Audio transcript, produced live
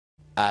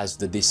as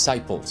the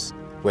disciples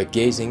were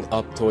gazing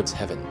up towards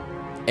heaven,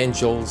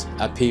 angels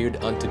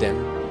appeared unto them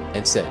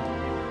and said,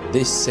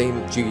 This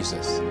same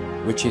Jesus,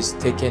 which is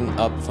taken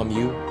up from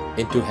you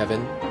into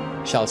heaven,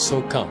 shall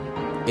so come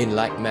in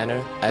like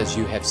manner as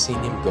you have seen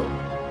him go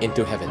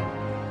into heaven.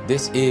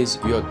 This is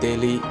your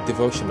daily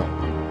devotional.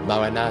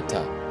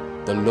 Maranatha,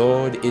 the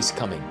Lord is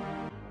coming.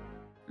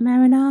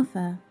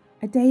 Maranatha,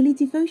 a daily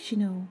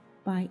devotional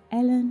by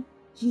Ellen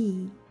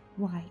G.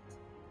 White.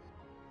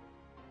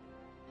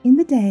 In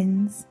the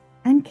dens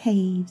and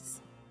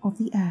caves of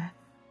the earth.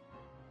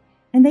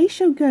 And they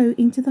shall go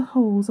into the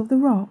holes of the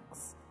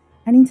rocks,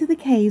 and into the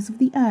caves of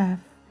the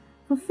earth,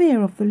 for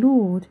fear of the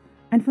Lord,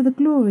 and for the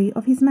glory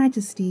of his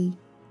majesty,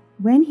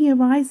 when he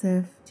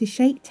ariseth to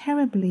shake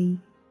terribly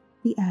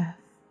the earth.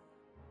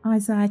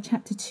 Isaiah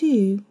chapter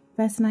 2,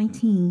 verse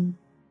 19.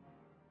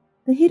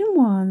 The hidden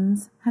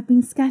ones have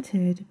been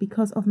scattered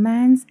because of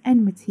man's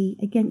enmity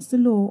against the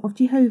law of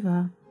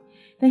Jehovah.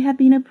 They have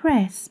been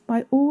oppressed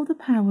by all the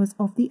powers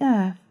of the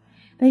earth.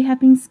 They have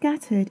been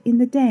scattered in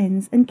the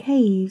dens and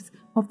caves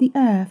of the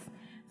earth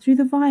through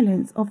the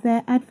violence of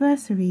their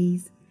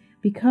adversaries,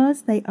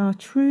 because they are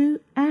true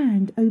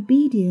and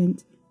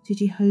obedient to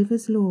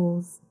Jehovah's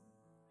laws.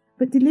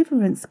 But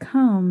deliverance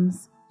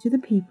comes to the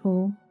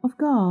people of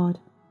God.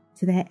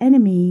 To their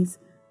enemies,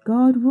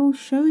 God will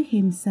show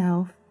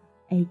himself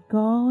a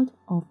God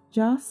of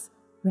just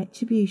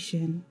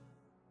retribution.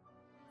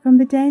 From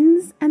the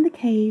dens and the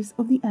caves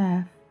of the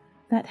earth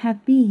that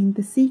have been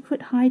the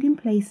secret hiding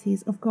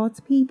places of God's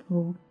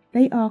people,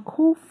 they are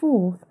called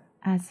forth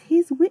as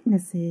his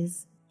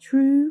witnesses,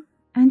 true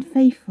and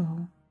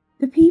faithful.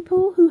 The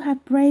people who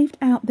have braved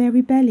out their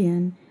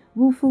rebellion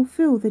will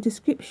fulfill the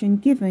description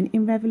given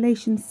in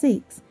Revelation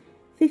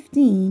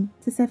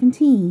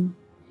 6:15-17.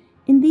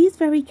 In these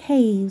very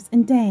caves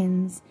and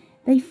dens,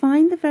 they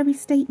find the very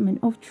statement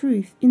of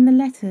truth in the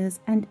letters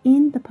and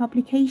in the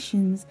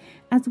publications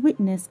as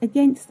witness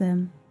against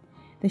them.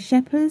 The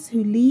shepherds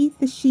who lead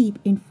the sheep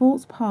in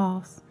false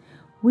paths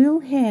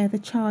will hear the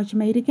charge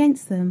made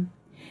against them.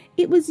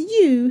 It was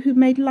you who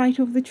made light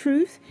of the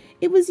truth.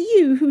 It was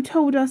you who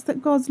told us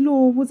that God's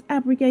law was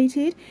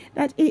abrogated,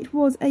 that it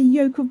was a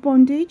yoke of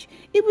bondage.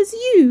 It was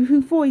you who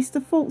voiced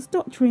the false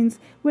doctrines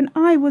when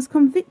I was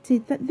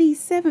convicted that these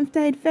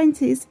Seventh-day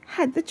Adventists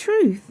had the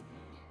truth.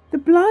 The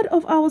blood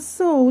of our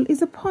soul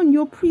is upon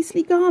your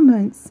priestly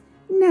garments.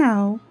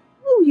 Now,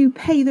 will you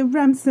pay the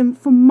ransom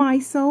for my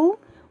soul?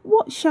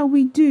 What shall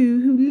we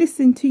do who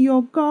listen to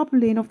your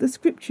garbling of the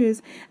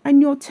scriptures and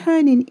your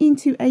turning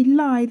into a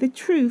lie the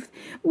truth,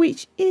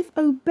 which, if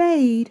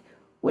obeyed,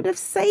 would have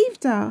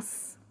saved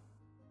us?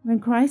 When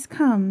Christ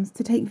comes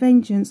to take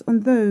vengeance on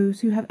those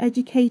who have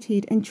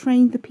educated and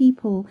trained the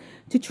people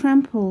to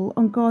trample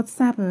on God's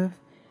Sabbath,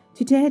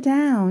 to tear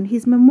down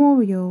his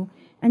memorial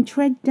and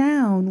tread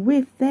down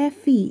with their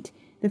feet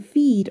the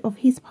feed of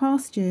his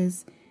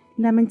pastures,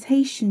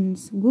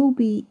 lamentations will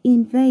be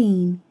in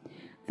vain.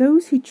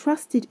 Those who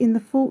trusted in the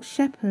false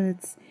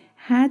shepherds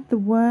had the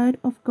word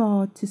of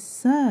God to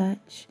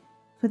search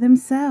for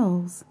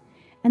themselves,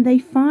 and they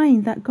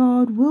find that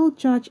God will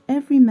judge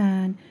every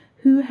man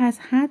who has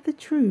had the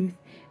truth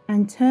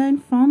and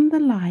turned from the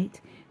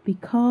light,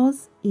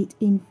 because it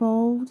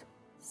involved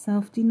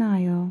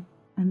self-denial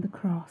and the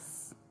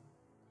cross.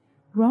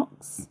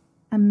 Rocks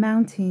and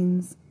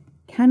mountains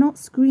cannot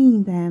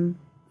screen them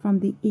from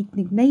the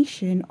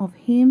indignation of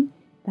him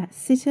that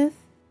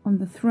sitteth on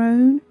the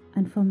throne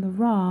and from the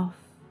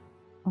wrath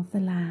of the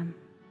Lamb.